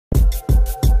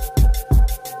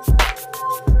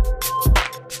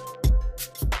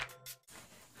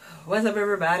What's up,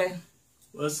 everybody?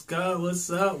 What's good?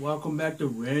 What's up? Welcome back to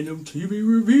Random TV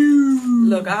Review.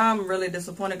 Look, I'm really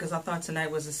disappointed because I thought tonight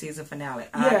was the season finale.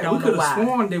 I Yeah, don't we know could why. have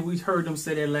sworn that we heard them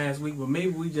say that last week, but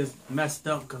maybe we just messed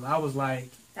up because I was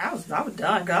like, I was done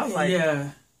because I was like,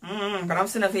 yeah. But I'm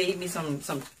sitting up here eating me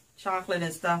some chocolate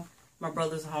and stuff. My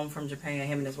brother's home from Japan,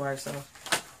 him and his wife. So,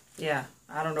 yeah,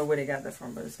 I don't know where they got that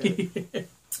from, but it's good.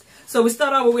 So we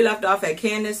start out where we left off at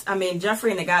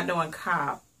Jeffrey and the goddamn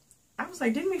cop. I was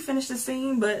like, didn't we finish the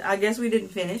scene? But I guess we didn't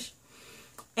finish.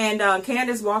 And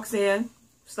Candace walks in.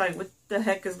 It's like, what the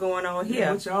heck is going on here?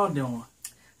 Yeah, what y'all doing?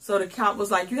 So the cop was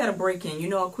like, you had a break-in. You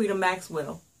know Aquita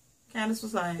Maxwell. Candace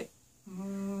was like,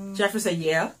 Jeffrey said,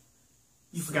 yeah.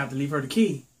 You forgot to leave her the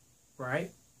key, right?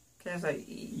 Candace was like,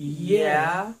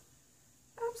 yeah.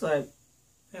 I was like,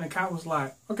 and the cop was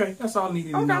like, okay, that's all I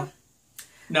needed to know.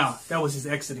 No, that was his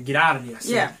exit to get out of there.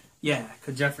 So, yeah. Yeah,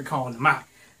 because Jeffrey called him out.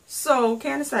 So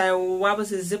Candace said, well, why was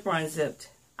his zipper unzipped?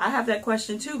 I have that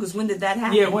question too, because when did that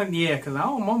happen? Yeah, because I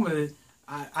don't remember it.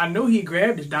 I know he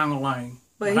grabbed it down the line,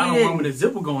 but I don't remember the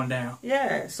zipper going down.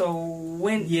 Yeah, so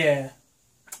when... Yeah.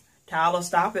 Tyler,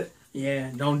 stop it.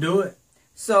 Yeah, don't do it.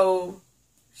 So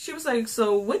she was like,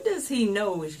 so what does he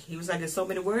know? He was like, there's so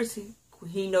many words.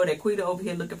 He know that Quita over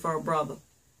here looking for a brother.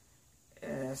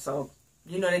 So,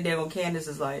 you know that daggone Candace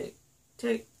is like,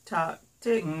 tick, tock,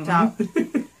 tick, tock.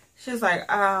 She's like,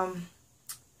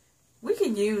 we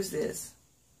can use this.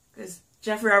 Because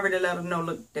Jeffrey already let him know,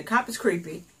 look, the cop is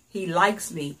creepy. He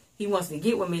likes me. He wants to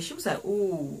get with me. She was like,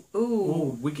 ooh.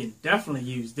 Ooh, we can definitely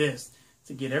use this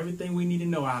to get everything we need to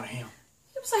know out of him.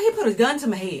 He was like, he put a gun to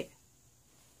my head.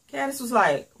 Candace was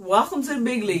like, welcome to the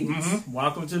big leagues.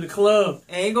 Welcome to the club.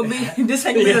 This ain't gonna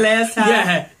be the last time.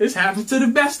 Yeah, this happens to the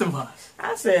best of us.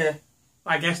 I said,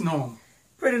 I guess normal.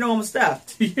 Pretty normal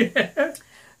stuff. Yeah.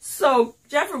 So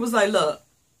Jeffrey was like, look,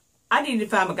 I need to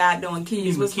find my goddamn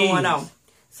keys. What's going on?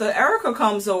 So Erica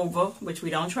comes over, which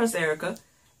we don't trust Erica.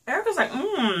 Erica's like,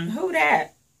 who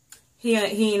that? He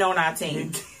ain't on our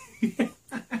team.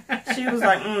 She was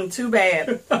like, too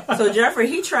bad. So Jeffrey,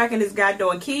 he tracking his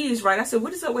goddamn keys, right? I said,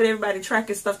 what is up with everybody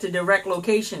tracking stuff to direct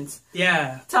locations?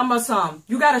 Yeah. Talking about something.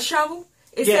 You got a shovel?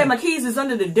 It said my keys is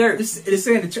under the dirt. It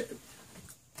said,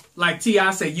 like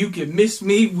T.I. said, you can miss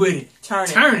me with it.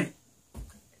 Turn it.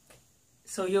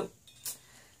 So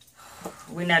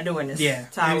we're not doing this. Yeah.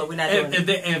 Tyler, we're not doing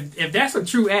it. If that's a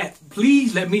true app,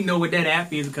 please let me know what that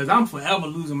app is, because I'm forever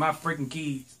losing my freaking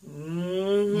keys.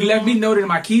 You let me know that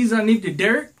my keys are underneath the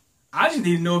dirt. I just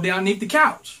need to know if they're underneath the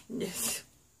couch. Yes.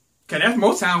 Because that's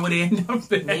most time where they end up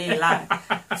there. They ain't lying.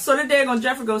 So the day on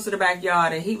Jeffrey goes to the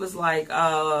backyard and he was like,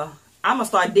 I'm going to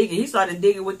start digging. He started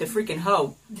digging with the freaking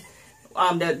hoe.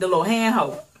 The little hand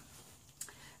hoe.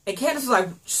 And Candace was like,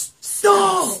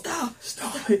 stop.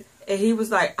 And he was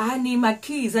like, I need my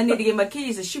keys. I need to get my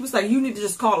keys. And she was like, you need to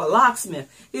just call a locksmith.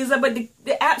 He was like, but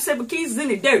the app said my keys is in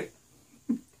the dirt.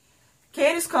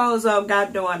 Candace calls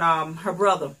her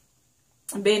brother.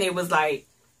 Benny was like,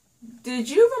 did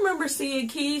you remember seeing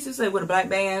keys? He said, with a black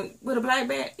band?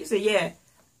 He said, yeah.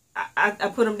 I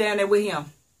put them down there with him.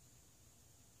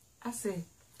 I said,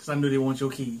 because I knew they want your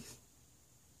keys.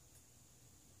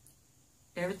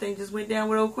 Everything just went down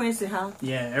with old Quincy, huh?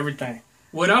 Yeah, everything.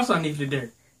 What else I need to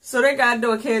do? So that guy,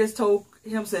 Candace told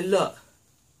him, said,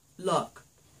 look,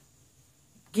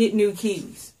 get new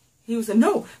keys. He was like,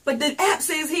 no, but the app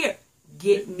says here,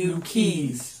 get new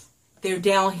keys. They're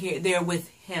down here. They're with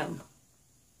him.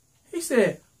 He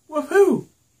said, with who?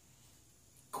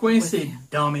 Quincy,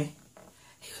 dummy.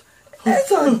 That's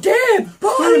a dead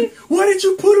body. Why did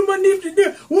you put him underneath the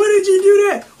dirt? Why did you do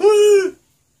that?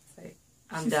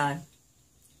 I'm done.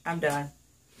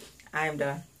 I am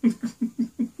done.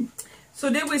 So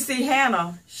then we see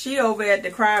Hannah. She over at the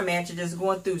crime mansion just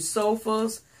going through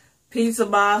sofas, pizza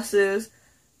boxes,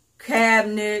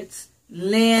 cabinets,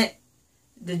 lint,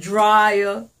 the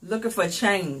dryer, looking for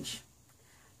change.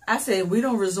 I said, we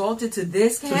don't resort it to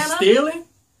this, Hannah? To stealing?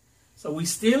 So we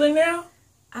stealing now?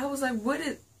 I was like, what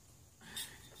is...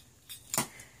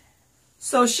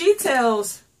 So she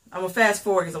tells... I'm going to fast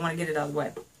forward because I want to get it out of the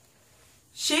way.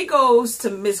 She goes to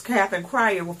Miss Catherine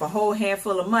Cryer with a whole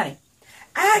handful of money.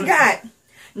 I got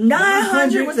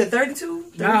 900, was it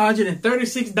 32?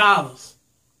 $936.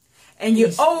 And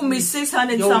you owe me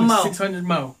 600 some more. 600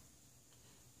 more.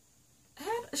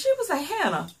 She was like,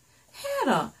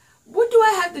 Hannah, what do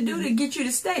I have to do to get you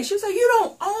to stay? She was like, you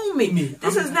don't own me.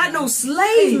 This is not no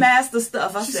slave master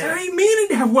stuff. I said, I ain't mean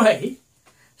it that way.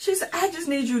 She said, I just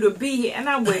need you to be here. And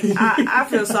I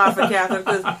feel sorry for Catherine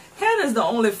because Hannah's the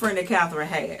only friend that Catherine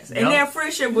has. And their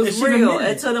friendship was real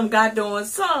until them goddamn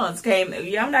sons came.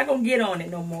 Yeah, I'm not going to get on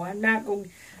it no more. I'm not going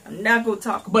to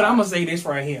talk about it. But I'm going to say this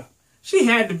right here. She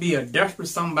had to be a desperate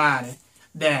somebody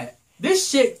that this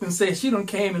shit can say she done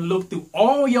came and looked through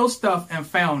all your stuff and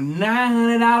found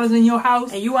 $900 in your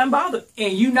house. And you weren't bothered.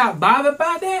 And you not bothered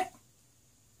by that?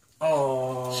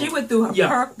 Oh. She went through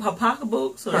her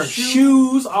pocketbooks, her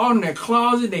shoes, all in their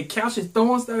closet, their couches,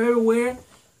 throwing stuff everywhere.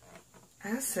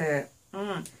 I said,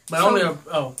 But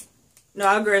so, No,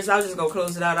 I was just going to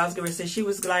close it out. I was going to say, she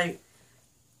was like,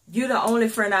 you're the only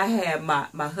friend I have.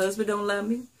 My husband don't love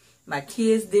me. My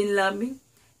kids didn't love me.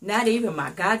 Not even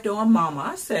my goddamn mama.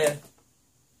 I said,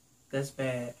 that's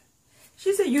bad.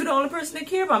 She said, you're the only person that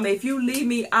care about me. If you leave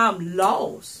me, I'm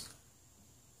lost.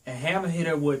 And Hannah hit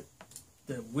her with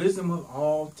the wisdom of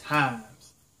all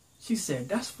times. She said,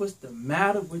 that's what's the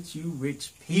matter with you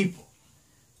rich people.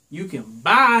 You can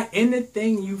buy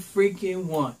anything you freaking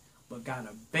want, but gotta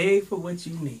beg for what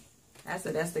you need. I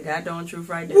said, that's the goddamn truth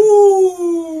right there.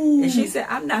 Ooh. And she said,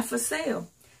 I'm not for sale.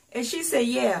 And she said,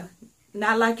 yeah,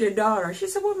 not like your daughter. She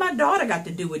said, what my daughter got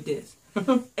to do with this?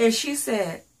 And she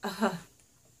said,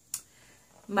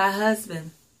 my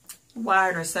husband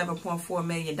wired her $7.4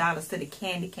 million to the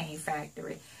Candy Cane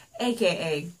Factory,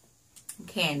 a.k.a.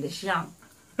 Candace Young.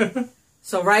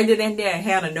 So right then and there,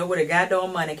 Hannah know where the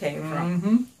goddamn money came from.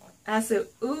 Mm-hmm. I said,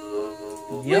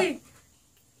 ooh, yep. wait.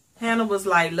 Hannah was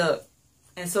like, look,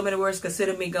 in so many words,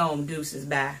 consider me gone, deuces,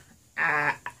 bye.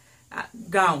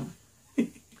 Gone.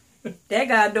 That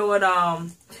guy doing,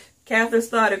 Catherine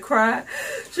started crying.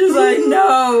 She was like,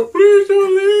 no. Please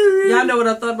don't leave me. Y'all know what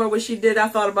I thought about what she did? I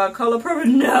thought about Color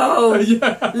Purple. No.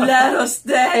 Yeah. Let her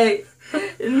stay.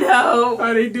 No.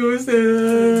 How they doing?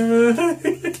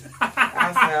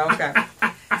 I said, okay.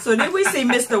 So then we see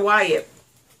Mr. Wyatt.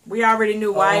 We already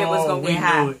knew Wyatt was going to get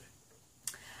high.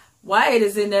 Wyatt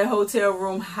is in that hotel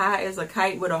room high as a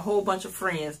kite with a whole bunch of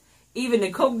friends. Even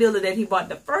the coke dealer that he bought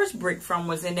the first brick from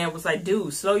was in there. Was like,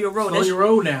 dude, slow your roll. Slow your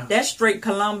roll down. That's straight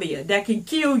Colombia. That can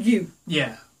kill you.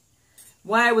 Yeah.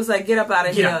 Wyatt was like, get up out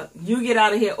of here. You get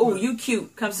out of here. Oh, you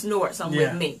cute. Come snort something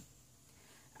with me.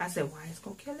 I said, Wyatt's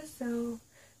going to kill himself.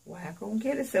 Wyatt going to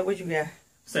kill himself. What you got?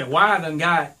 Said, Wyatt done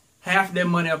got half that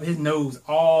money up his nose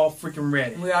all freaking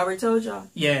ready. We already told y'all.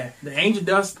 Yeah. The angel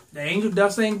dust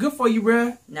ain't good for you,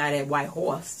 bruh. Now that white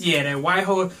horse. Yeah, that white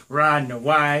horse. Riding the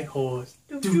white horse.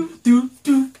 Do, do, do,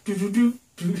 do, do, do, do.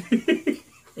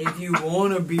 If you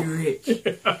want to be rich.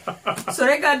 So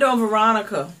they got done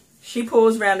Veronica. She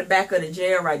pulls around the back of the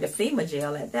jail, right? The FEMA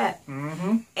jail at that.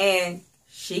 Mm-hmm. And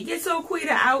she gets Oquita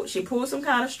out. She pulls some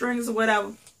kind of strings or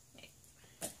whatever.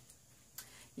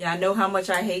 Y'all know how much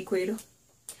I hate Quita.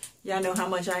 Y'all know how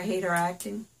much I hate her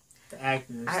acting. The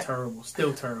acting is terrible.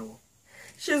 Still terrible.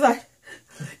 She's like,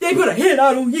 they put a hit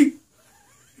out on you.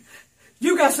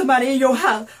 You got somebody in your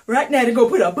house right now to go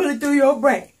put a bullet through your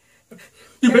brain.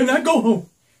 You better not go home.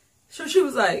 So she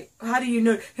was like, how do you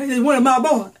know? It's one of my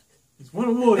boys. It's one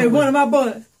of my boys. It's one of my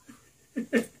boys.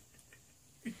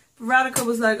 Veronica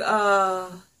was like,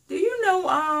 do you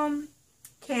know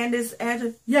Candace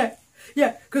address?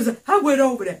 Yeah, because I went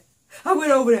over there.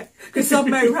 Because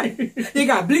something ain't right. They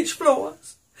got bleach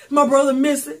floors. My brother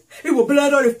missing. It was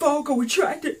blood on the phone because we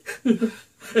tracked it.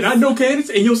 And I know Candace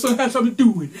and your son had something to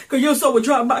do with it. Because your son was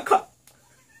driving my car.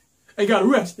 And got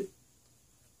arrested.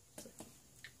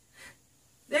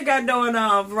 They got doing,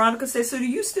 Veronica said, so do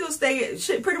you still stay,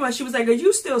 pretty much she was like, are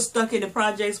you still stuck in the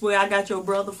projects where I got your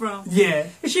brother from? Yeah.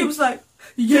 And she was like,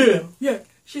 yeah.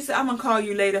 She said, I'm going to call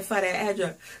you later for that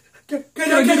address. Can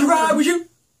I get a ride with you?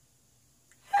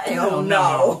 Hell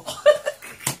no. I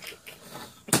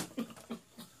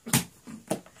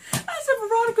said,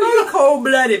 Veronica, you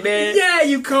cold-blooded, man. Yeah,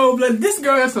 you cold-blooded. This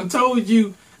girl has told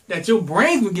you that your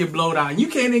brains would get blown out and you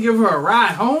can't even give her a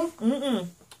ride home? Mm-mm.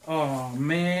 Oh,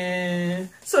 man.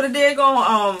 So the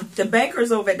daggone, the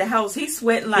banker's over at the house. He's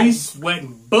sweating like... He's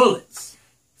sweating bullets.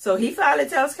 So he finally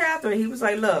tells Catherine, he was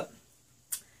like, look,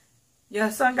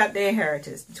 your son got the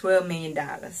inheritance, $12 million.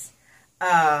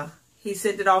 He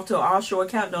sent it off to an offshore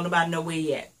account. Don't nobody know where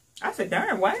yet. I said,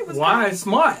 darn, why was Why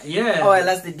smart? Yeah. Oh,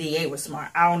 unless the DA was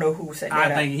smart. I don't know who said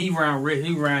that. I think he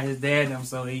ran his dad them,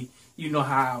 so you know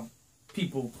how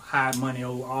people hide money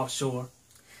over offshore.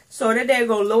 So the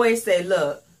daggone lawyer said,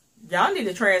 look, y'all need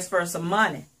to transfer some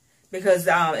money. Because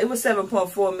it was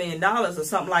 $7.4 million or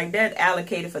something like that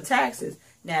allocated for taxes.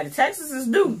 Now, the taxes is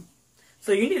due.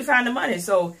 So you need to find the money.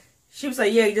 So she was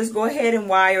like, yeah, just go ahead and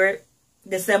wire it,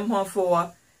 the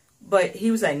 7.4. But he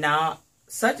was like, nah,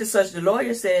 such and such. The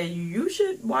lawyer said, you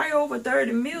should wire over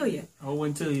 $30 million. Oh,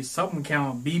 until you something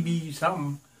count, BB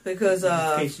something. Because,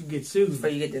 in case you get sued. Before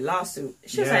you get the lawsuit.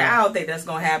 She was like, I don't think that's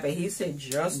going to happen. He said,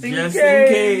 just in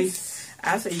case.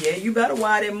 I said, yeah, you better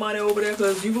wire that money over there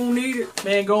because you going to need it.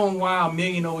 Man, go and wire $1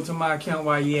 million over to my account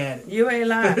while you at it. You ain't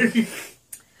lying.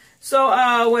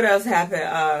 So, what else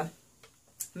happened?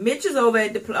 Mitch is over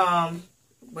at the,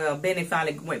 well, Benny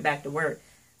finally went back to work.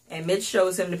 And Mitch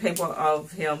shows him the paper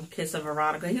of him kissing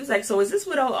Veronica. He was like, so is this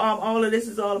what all of this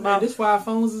is all about? Man, this why our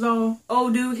phones is on?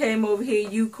 Old dude came over here,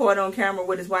 you caught on camera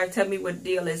with his wife. Tell me what the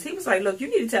deal is. He was like, look, you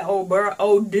need to tell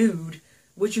old dude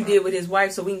what you did with his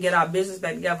wife so we can get our business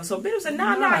back together. So Benny said,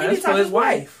 nah, he need to tell his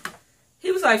wife.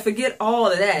 He was like, forget all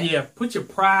of that. Yeah, put your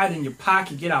pride in your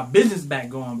pocket. Get our business back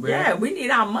going, bro. Yeah, we need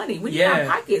our money. We need our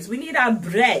pockets. We need our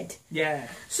bread. Yeah.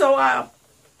 So,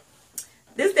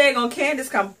 this daggone Candace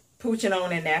come pooching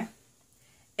on in there.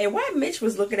 And why Mitch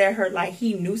was looking at her like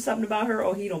he knew something about her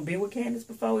or he done been with Candace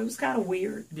before, it was kind of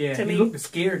weird to me. He looked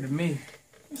scared to me.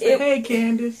 Said, hey,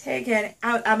 Candace. Hey, Candace.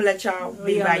 I'm going to let y'all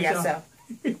be by yourself.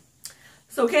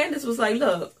 So Candace was like,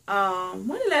 look, when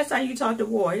the last time you talked to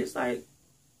Ward? He's like,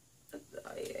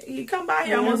 he come by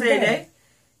here almost every day.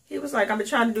 He was like, I've been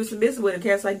trying to do some business with him.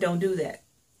 Candace like, don't do that.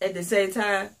 At the same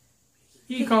time,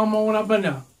 he come on up in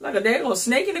there. Like a daggone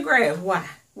snake in the grass.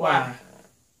 Why?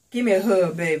 Give me a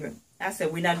hug, baby. I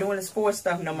said, we're not doing the sports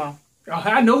stuff no more.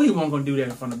 I know he wasn't going to do that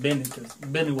in front of Benny because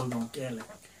Benny wasn't going to kill him.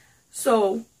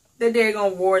 So, the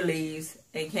daggone Ward leaves,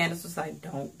 and Candace was like,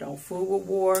 don't fool with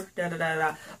Ward,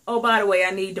 da-da-da-da. Oh, by the way,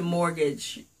 I need to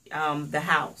mortgage the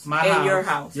house. My house. Your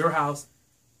house. Your house.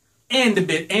 And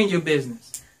your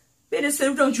business. Benny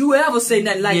said, don't you ever say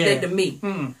nothing like that to me.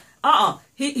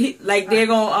 He like they're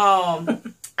going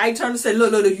I turned and said,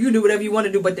 look, you do whatever you want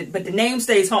to do, but the name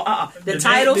stays home. The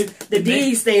titles, the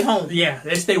deeds stay home. Yeah,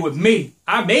 they stay with me.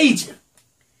 I made you.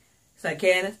 It's like,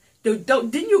 Candace,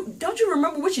 don't you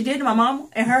remember what you did to my mama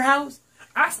in her house?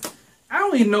 I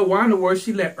don't even know why in the world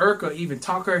she let Urkel even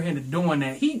talk her into doing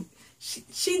that.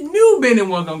 She knew Benny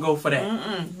wasn't gonna go for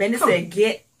that. Benny said,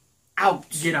 get out.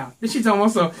 Get out. Then she told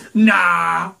myself,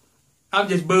 nah, I'm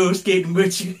just bullshitting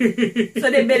with you.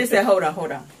 So then Benny said, hold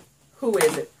on. Who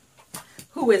is it?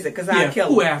 Because I'll kill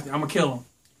him. Who after? I'm going to kill him.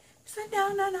 She said,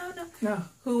 no.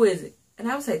 Who is it? And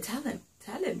I would say, tell him.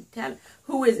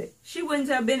 Who is it? She wouldn't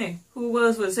tell Benny who it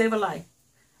was for to save her life.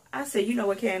 I said, you know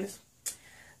what, Candace?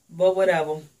 But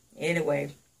whatever.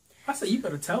 Anyway. I said, you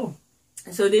better tell him.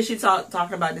 And so then she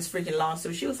talking about this freaking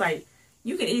lawsuit. She was like,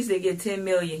 you can easily get $10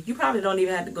 million. You probably don't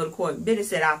even have to go to court. Benny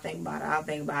said, I'll think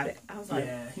about it. I was like,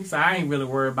 yeah. He said, I ain't really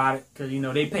worried about it because,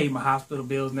 they paid my hospital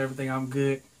bills and everything. I'm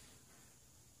good.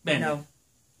 Benny.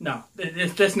 No,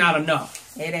 that's not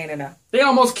enough. It ain't enough. They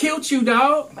almost killed you,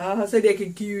 dog. So they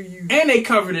can kill you. And they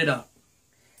covered it up.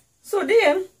 So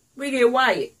then, we get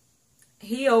Wyatt.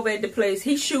 He over at the place.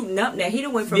 He's shooting up now. He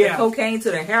done went from the cocaine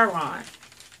to the heroin.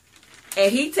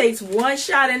 And he takes one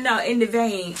shot in the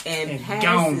vein and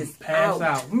passes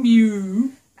out.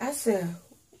 Mew. I said,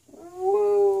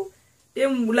 woo.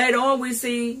 Then later on, we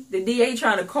see the DA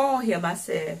trying to call him. I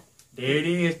said, there it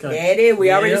is. There it is.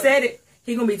 We already said it.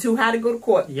 He gonna be too high to go to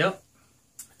court. Yep.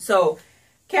 So,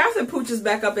 Catherine pooches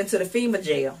back up into the FEMA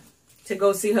jail to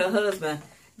go see her husband.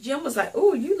 Jim was like,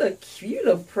 "Ooh, you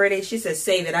look pretty." She said,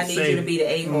 "Save it. I need you to be the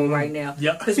a-hole right now.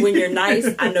 Yep. Because when you're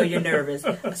nice, I know you're nervous.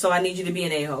 So I need you to be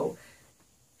an a-hole."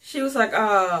 She was like,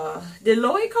 "Did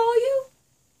Lloyd call you?"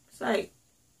 It's like,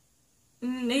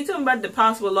 he talking about the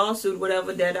possible lawsuit,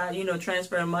 whatever that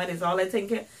transfer money is all that taken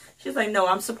care. She's like, no,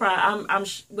 I'm surprised.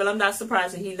 I'm not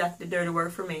surprised that he left the dirty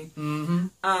work for me. Mm-hmm.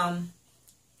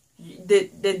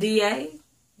 The DA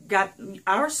got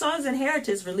our son's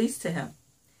inheritance released to him,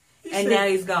 and now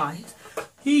he's gone.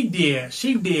 He did.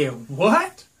 She did.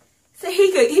 What? So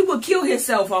he would kill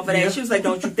himself off of that. Yeah. She was like,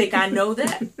 don't you think I know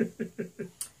that?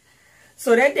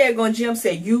 So that daggone Jim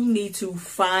said, you need to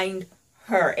find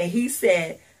her, and he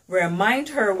said, remind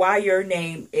her why your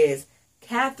name is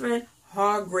Catherine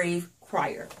Hargrave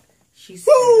Cryer. She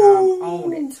said, I'm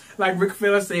on it. Like Ric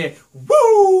Flair said,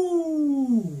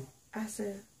 woo! I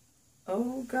said,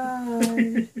 oh,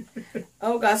 God.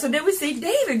 Oh, God. So then we see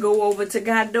David go over to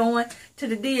to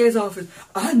the DA's office.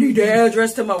 I need the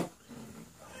address to my...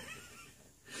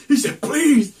 He said,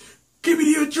 please, give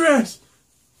me the address.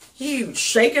 He was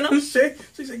shaking him. She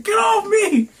said, get off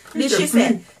me. Then she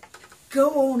said,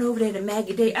 go on over there to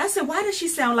Maggie Day. I said, why does she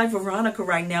sound like Veronica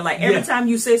right now? Like every time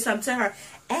you say something to her,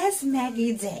 ask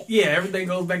Maggie Day. Yeah, everything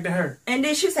goes back to her. And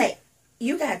then she said,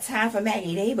 you got time for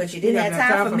Maggie Day, but you didn't have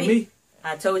time for me.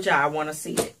 I told y'all I want to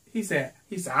see it. He said,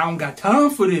 I don't got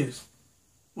time for this.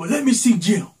 Well, let me see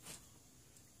Jim.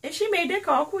 And she made that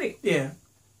call quick. Yeah.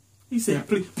 He said,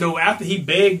 please. No, after he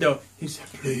begged, though, he said,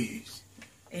 please.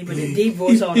 He put a deep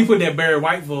voice on her. He put that Barry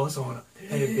White voice on her.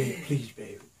 Hey, babe, please,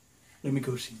 baby. Let me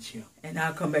go see Jim. And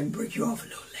I'll come back and break you off a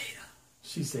little later.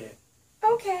 She said,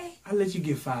 Okay. I'll let you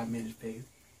get 5 minutes, baby.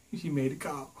 She made a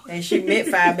call. And she meant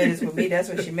 5 minutes with me. That's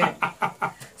what she meant.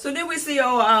 So then we see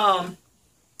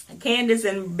Candace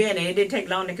and Benny. It didn't take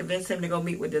long to convince him to go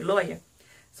meet with the lawyer.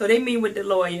 So they meet with the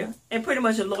lawyer. And pretty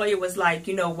much the lawyer was like,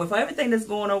 you know, with everything that's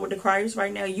going on with the Cryers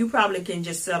right now, you probably can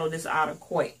just settle this out of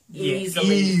court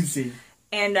easily. Easy.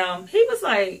 And he was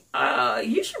like,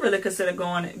 you should really consider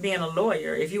being a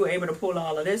lawyer if you were able to pull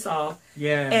all of this off.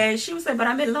 Yeah. And she was like, but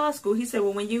I'm in law school. He said,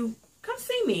 well, when you come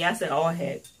see me. I said, oh,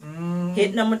 heck.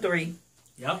 Hit number 3.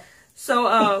 Yep.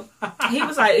 So he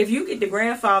was like, if you get the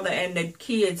grandfather and the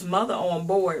kid's mother on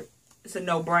board, it's a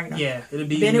no-brainer. Yeah, it'll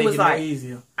be Then it was like,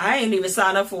 easier. I ain't even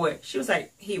sign up for it. She was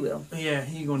like, he will. Yeah,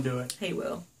 he gonna do it. He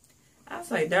will. I was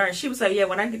like, darn. She was like, yeah,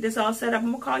 when I get this all set up,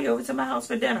 I'm gonna call you over to my house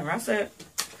for dinner. I said,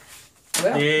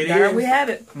 well, darn, we have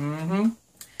it. Mm-hmm.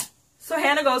 So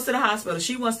Hannah goes to the hospital.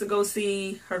 She wants to go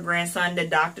see her grandson. The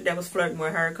doctor that was flirting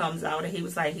with her comes out, and he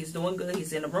was like, he's doing good.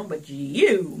 He's in the room, but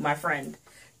you, my friend,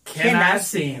 cannot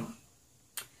see him.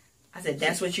 I said,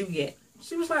 that's what you get.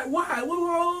 She was like, why?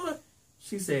 What?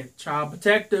 She said, child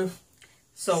protective.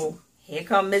 So here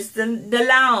come Mr.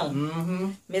 DeLong. Mm-hmm.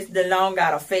 Mr. DeLong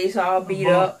got a face all beat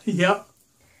up. Yep.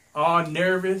 All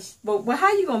nervous. But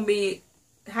how you gonna be?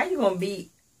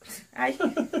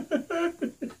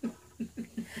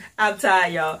 I'm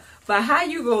tired, y'all. But how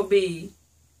you gonna be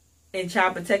in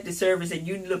child protective service and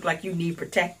you look like you need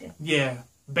protecting? Yeah,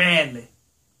 badly.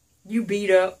 You beat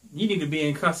up. You need to be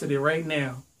in custody right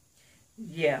now.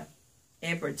 Yeah,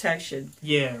 in protection.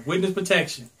 Yeah, witness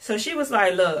protection. So she was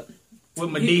like, look.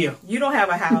 With Medea. You don't have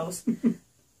a house.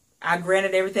 I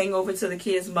granted everything over to the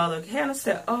kid's mother. Hannah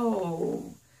said,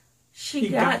 oh, she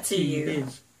got to you.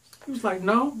 He was like,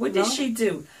 no. What did she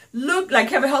do? Look, like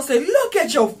Kevin Hall said, look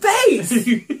at your face.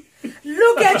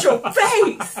 Look at your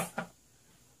face.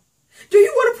 Do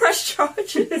you want to press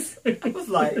charges? I was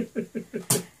like,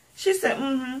 she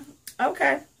said,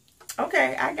 okay.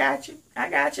 Okay, I got you.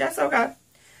 That's okay.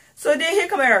 So then here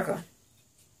come Erica.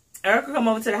 Erica come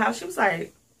over to the house. She was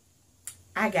like,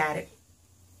 I got it.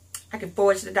 I can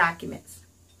forge the documents.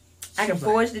 I can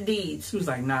forge the deeds. She was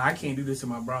like, nah, I can't do this to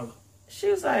my brother.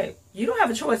 She was like, you don't have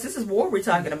a choice. This is war we're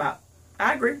talking about.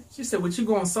 I agree. She said, what you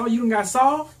going to solve? You done got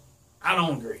solved? I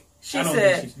don't agree. I don't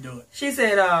think she should do it. She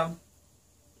said,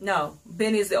 no,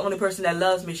 Benny's the only person that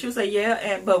loves me. She was like,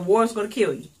 yeah, but war's going to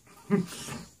kill you.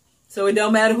 So it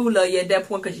don't matter who love you at that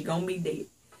point because you're going to be dead.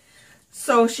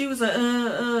 So she was like,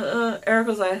 Erica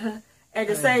was like, at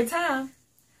the same time,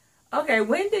 okay,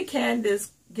 when did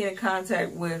Candace get in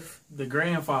contact with the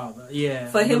grandfather? Yeah.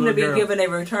 For him to be given a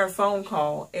return phone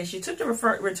call. And she took the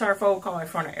return phone call in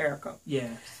front of Erica. Yeah.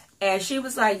 And she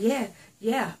was like, yeah.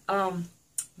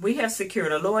 We have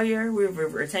secured a lawyer. We've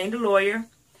retained a lawyer.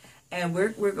 And we're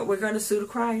going to sue the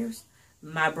Cryers.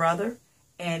 My brother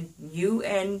and you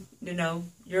and,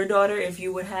 your daughter, if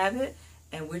you would have it.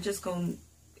 And we're just going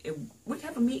to, we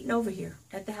have a meeting over here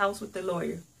at the house with the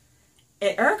lawyer.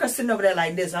 And Erica's sitting over there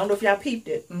like this. I don't know if y'all peeped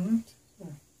it. Mm-hmm.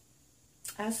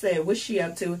 I said, what's she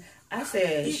up to? I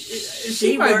said,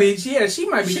 she might be trying to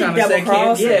say,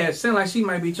 yeah, it sounds like she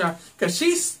might be trying, because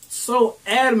she's so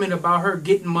adamant about her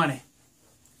getting money.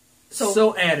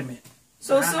 So adamant.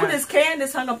 So as soon as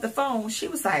Candace hung up the phone, she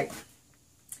was like,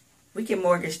 we can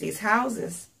mortgage these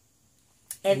houses.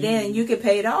 And then you can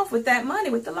pay it off with that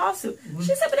money, with the lawsuit. She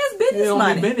said, but that's business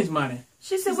money. Business money.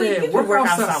 She said, well, you can work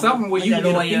out something where you can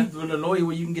get a piece, with a lawyer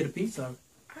where you can get a piece of it.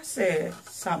 I said,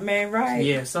 something ain't right.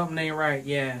 Yeah, something ain't right,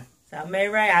 yeah. Something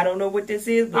ain't right. I don't know what this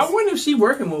is. But I wonder if she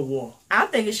working with War. I'm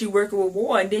thinking she working with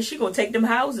War, and then she gonna take them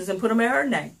houses and put them in her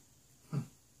name.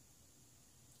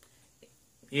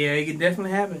 Yeah, it can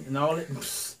definitely happen. And all that. You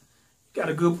got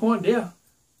a good point there.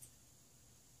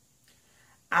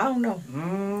 I don't know.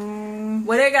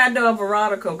 Well, they got done.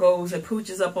 Veronica goes and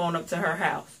pooches up to her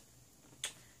house.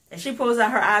 And she pulls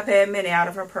out her iPad mini out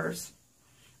of her purse.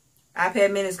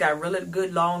 iPad mini's got really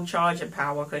good long charging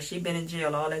power because she been in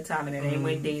jail all that time and it ain't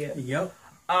went dead. Yep.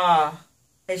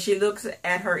 And she looks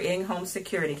at her in-home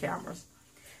security cameras.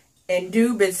 And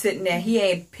dude been sitting there. He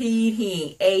ain't peed. He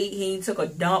ain't ate. He ain't took a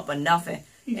dump or nothing.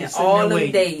 In all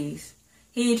them days.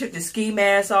 He ain't took the ski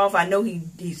mask off. I know he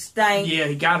stank. Yeah,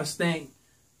 he got to stink.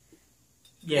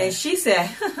 Yeah. And she said,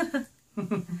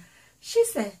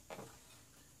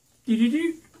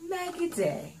 Maggie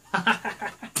Day,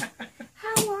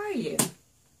 how are you?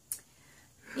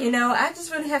 I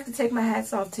just really have to take my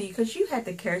hats off to you because you had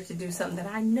the courage to do something that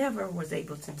I never was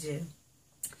able to do.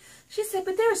 She said,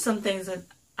 but there are some things that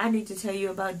I need to tell you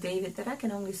about David that I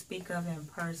can only speak of in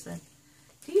person.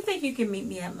 Do you think you can meet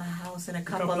me at my house in a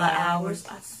couple of hours?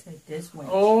 I said, this way.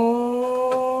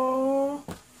 Oh.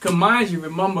 Cause mind you,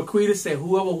 remember Quita said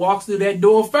whoever walks through that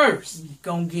door first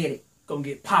gonna get it. Gonna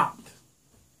get popped.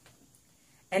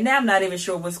 And now I'm not even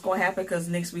sure what's gonna happen because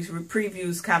next week's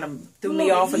previews kind of threw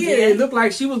me off again. Yeah, it looked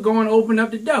like she was going to open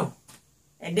up the door.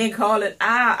 And then call it,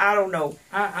 I don't know.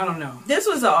 I don't know. This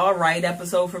was an alright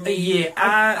episode for me. Yeah.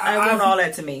 I want all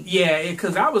that to me. Yeah,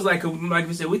 because I was like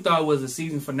we said, we thought it was a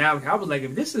season finale. I was like,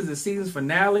 if this is the season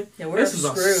finale, this is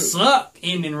screwed. A suck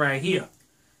ending right here.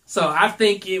 So I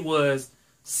think it was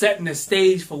setting the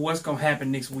stage for what's going to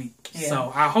happen next week. Yeah.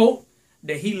 So I hope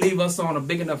that he leave us on a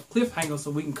big enough cliffhanger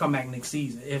so we can come back next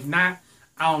season. If not,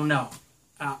 I don't know.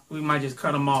 We might just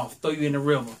cut them off, throw you in the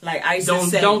river. Like Isis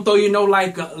said. Don't throw you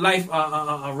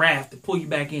a raft to pull you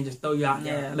back in. Just throw you out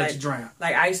there, let you drown.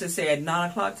 Like Isis said, 9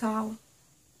 o'clock tower. All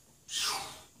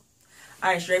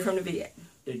right, straight from the VA.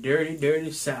 The dirty,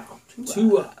 dirty South.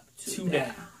 2 up, 2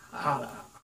 down. Holla.